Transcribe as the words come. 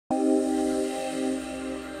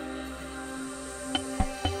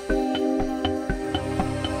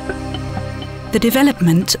The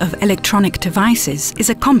development of electronic devices is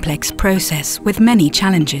a complex process with many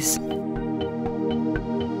challenges.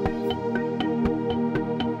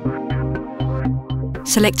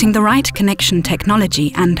 Selecting the right connection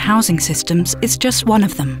technology and housing systems is just one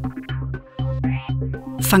of them.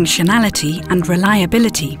 Functionality and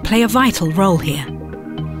reliability play a vital role here.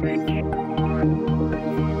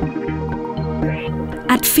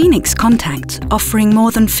 At Phoenix Contact, offering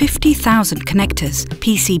more than 50,000 connectors,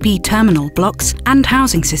 PCB terminal blocks and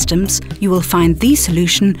housing systems, you will find the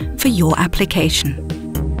solution for your application.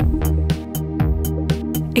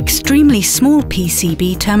 Extremely small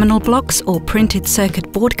PCB terminal blocks or printed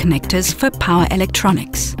circuit board connectors for power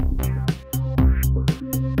electronics.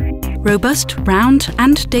 Robust round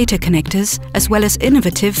and data connectors, as well as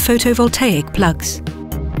innovative photovoltaic plugs.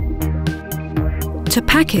 To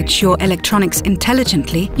package your electronics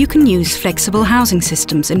intelligently, you can use flexible housing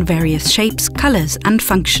systems in various shapes, colors and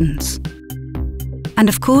functions. And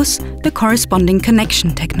of course, the corresponding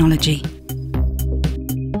connection technology.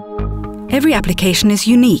 Every application is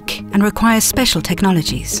unique and requires special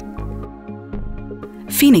technologies.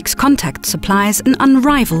 Phoenix Contact supplies an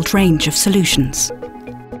unrivaled range of solutions.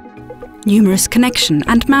 Numerous connection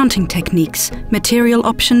and mounting techniques, material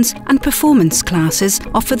options and performance classes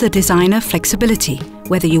offer the designer flexibility,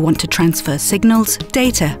 whether you want to transfer signals,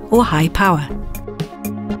 data or high power.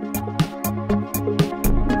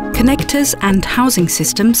 Connectors and housing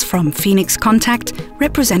systems from Phoenix Contact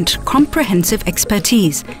represent comprehensive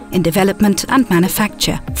expertise in development and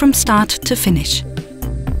manufacture from start to finish.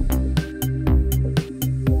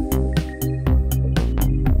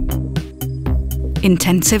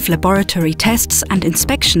 Intensive laboratory tests and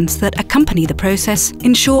inspections that accompany the process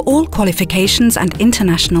ensure all qualifications and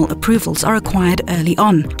international approvals are acquired early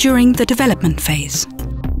on during the development phase.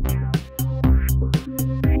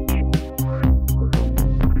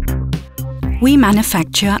 We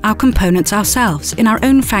manufacture our components ourselves in our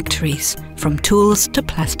own factories, from tools to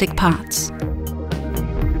plastic parts.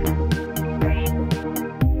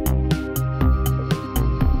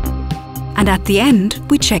 And at the end,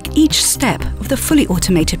 we check each step of the fully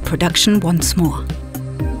automated production once more.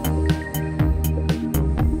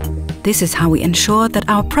 This is how we ensure that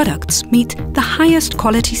our products meet the highest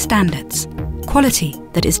quality standards, quality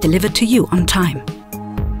that is delivered to you on time.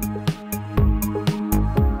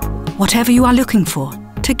 Whatever you are looking for,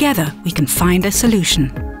 together we can find a solution.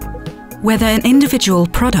 Whether an individual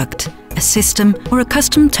product, a system or a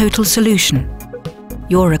custom total solution,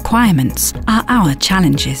 your requirements are our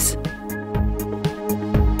challenges.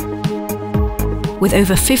 With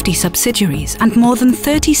over 50 subsidiaries and more than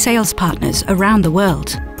 30 sales partners around the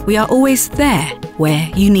world, we are always there where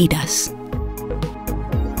you need us.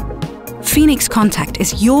 Phoenix Contact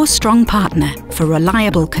is your strong partner for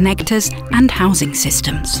reliable connectors and housing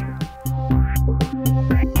systems.